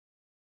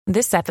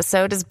This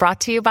episode is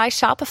brought to you by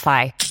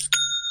Shopify.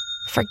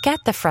 Forget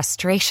the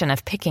frustration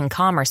of picking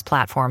commerce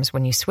platforms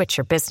when you switch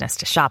your business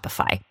to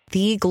Shopify,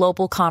 the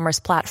global commerce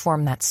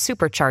platform that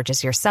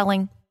supercharges your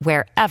selling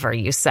wherever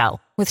you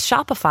sell. With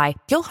Shopify,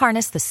 you'll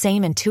harness the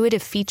same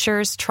intuitive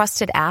features,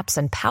 trusted apps,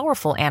 and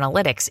powerful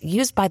analytics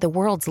used by the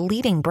world's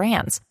leading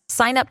brands.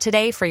 Sign up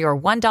today for your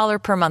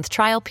 $1 per month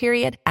trial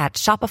period at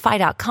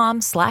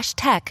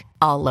shopify.com/tech,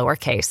 all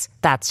lowercase.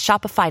 That's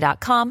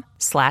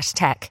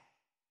shopify.com/tech.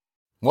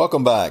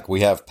 Welcome back.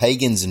 We have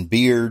pagans and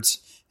beards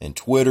and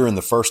Twitter and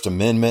the First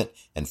Amendment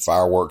and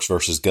fireworks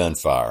versus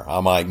gunfire.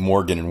 I'm Mike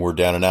Morgan and we're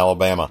down in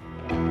Alabama.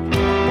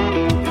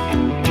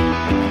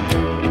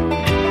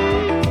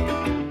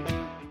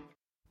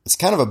 It's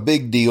kind of a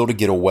big deal to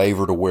get a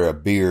waiver to wear a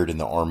beard in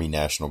the Army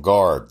National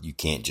Guard. You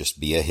can't just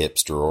be a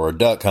hipster or a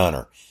duck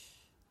hunter.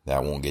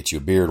 That won't get you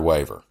a beard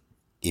waiver.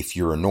 If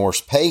you're a Norse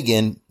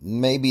pagan,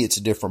 maybe it's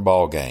a different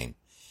ballgame.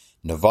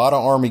 Nevada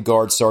Army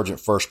Guard Sergeant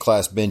First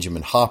Class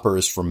Benjamin Hopper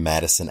is from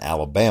Madison,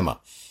 Alabama,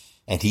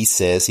 and he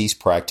says he's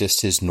practiced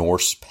his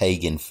Norse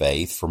pagan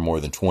faith for more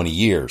than 20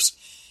 years.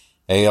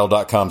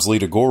 AL.com's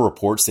Lita Gore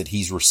reports that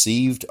he's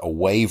received a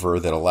waiver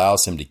that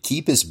allows him to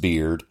keep his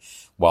beard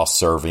while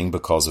serving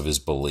because of his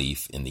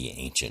belief in the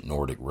ancient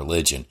Nordic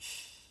religion.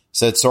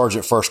 Said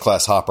Sergeant First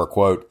Class Hopper,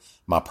 quote,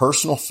 "My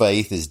personal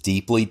faith is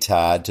deeply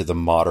tied to the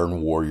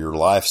modern warrior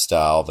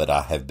lifestyle that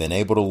I have been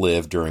able to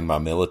live during my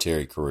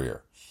military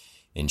career.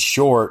 In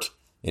short,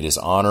 it is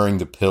honoring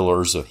the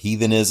pillars of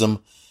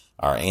heathenism,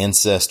 our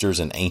ancestors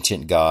and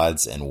ancient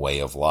gods, and way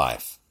of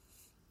life."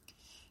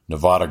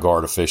 Nevada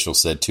Guard officials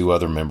said 2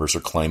 other members are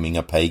claiming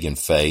a pagan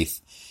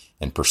faith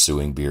and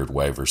pursuing beard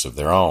waivers of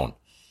their own.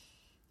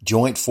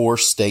 Joint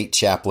Force State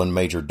Chaplain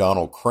Major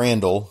Donald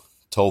Crandall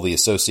told the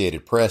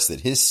Associated Press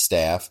that his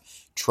staff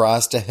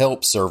tries to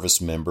help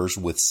service members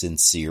with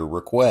sincere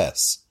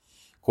requests.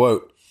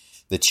 Quote,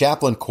 "The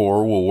Chaplain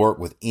Corps will work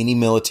with any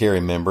military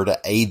member to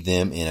aid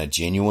them in a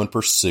genuine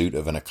pursuit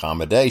of an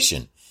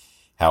accommodation.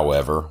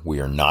 However, we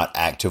are not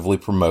actively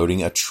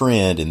promoting a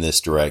trend in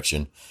this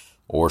direction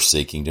or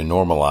seeking to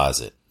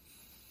normalize it."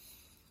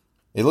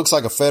 It looks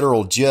like a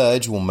federal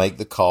judge will make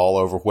the call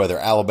over whether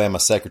Alabama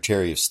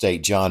Secretary of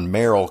State John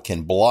Merrill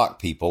can block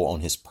people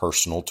on his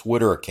personal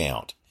Twitter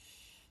account.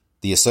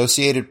 The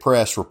Associated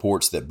Press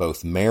reports that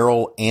both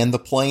Merrill and the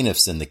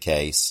plaintiffs in the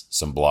case,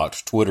 some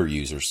blocked Twitter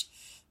users,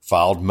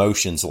 filed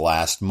motions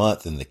last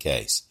month in the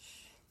case.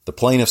 The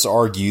plaintiffs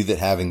argue that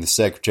having the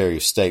Secretary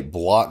of State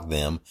block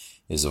them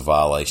is a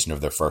violation of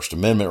their First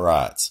Amendment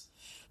rights.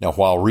 Now,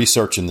 while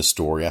researching the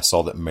story, I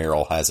saw that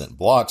Merrill hasn't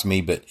blocked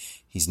me, but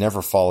he's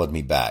never followed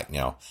me back.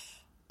 Now,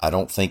 I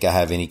don't think I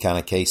have any kind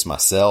of case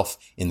myself.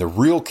 In the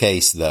real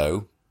case,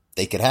 though,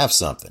 they could have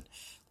something.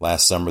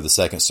 Last summer, the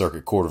Second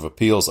Circuit Court of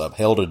Appeals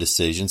upheld a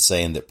decision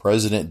saying that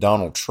President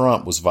Donald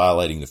Trump was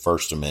violating the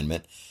First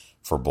Amendment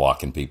for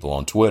blocking people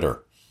on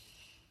Twitter.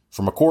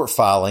 From a court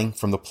filing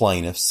from the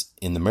plaintiffs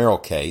in the Merrill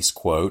case,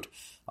 quote,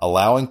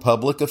 "Allowing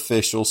public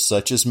officials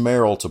such as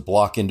Merrill to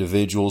block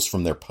individuals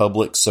from their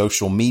public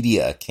social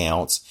media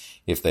accounts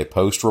if they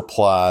post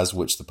replies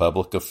which the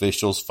public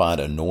officials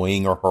find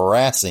annoying or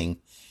harassing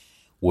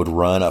would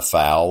run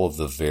afoul of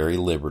the very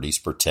liberties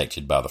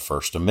protected by the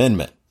First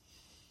Amendment."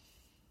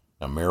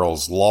 Now,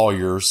 Merrill's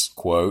lawyers,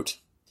 quote,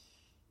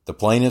 "The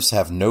plaintiffs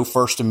have no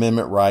First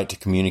Amendment right to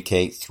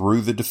communicate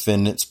through the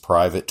defendant's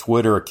private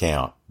Twitter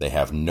account. They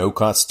have no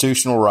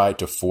constitutional right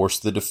to force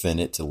the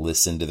defendant to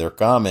listen to their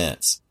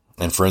comments.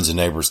 And friends and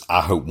neighbors,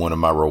 I hope one of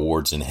my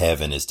rewards in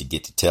heaven is to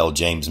get to tell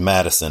James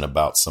Madison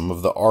about some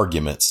of the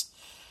arguments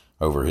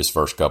over his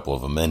first couple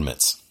of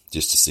amendments,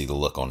 just to see the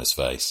look on his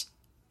face."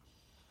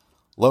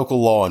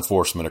 Local law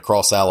enforcement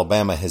across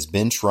Alabama has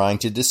been trying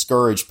to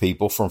discourage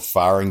people from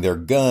firing their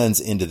guns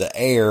into the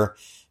air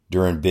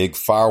during big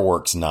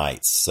fireworks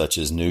nights, such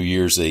as New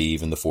Year's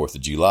Eve and the 4th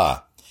of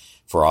July,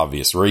 for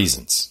obvious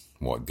reasons.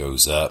 What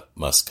goes up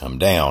must come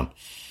down,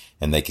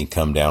 and they can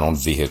come down on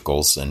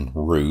vehicles and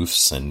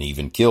roofs and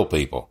even kill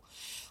people.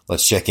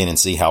 Let's check in and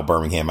see how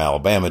Birmingham,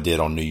 Alabama did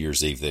on New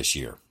Year's Eve this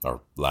year,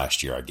 or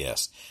last year, I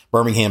guess.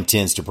 Birmingham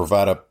tends to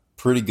provide a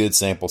pretty good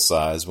sample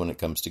size when it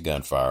comes to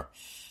gunfire.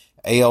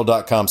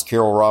 AL.com's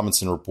Carol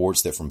Robinson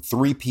reports that from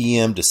 3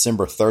 p.m.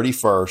 December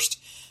 31st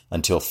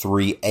until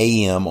 3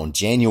 a.m. on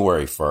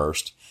January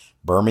 1st,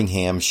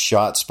 Birmingham's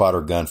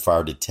ShotSpotter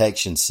gunfire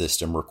detection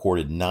system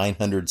recorded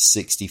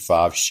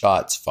 965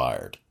 shots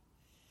fired.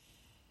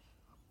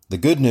 The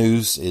good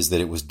news is that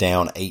it was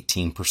down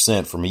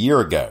 18% from a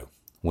year ago,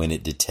 when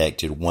it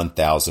detected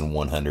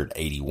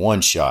 1,181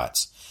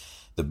 shots.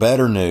 The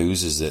better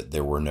news is that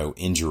there were no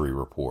injury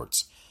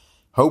reports.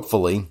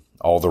 Hopefully,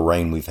 all the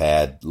rain we've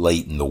had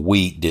late in the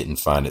week didn't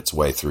find its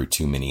way through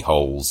too many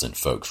holes in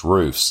folks'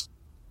 roofs.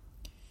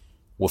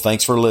 Well,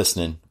 thanks for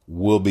listening.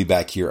 We'll be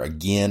back here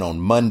again on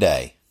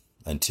Monday.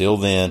 Until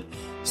then,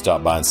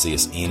 stop by and see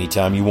us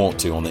anytime you want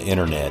to on the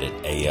internet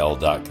at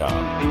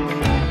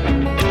al.com.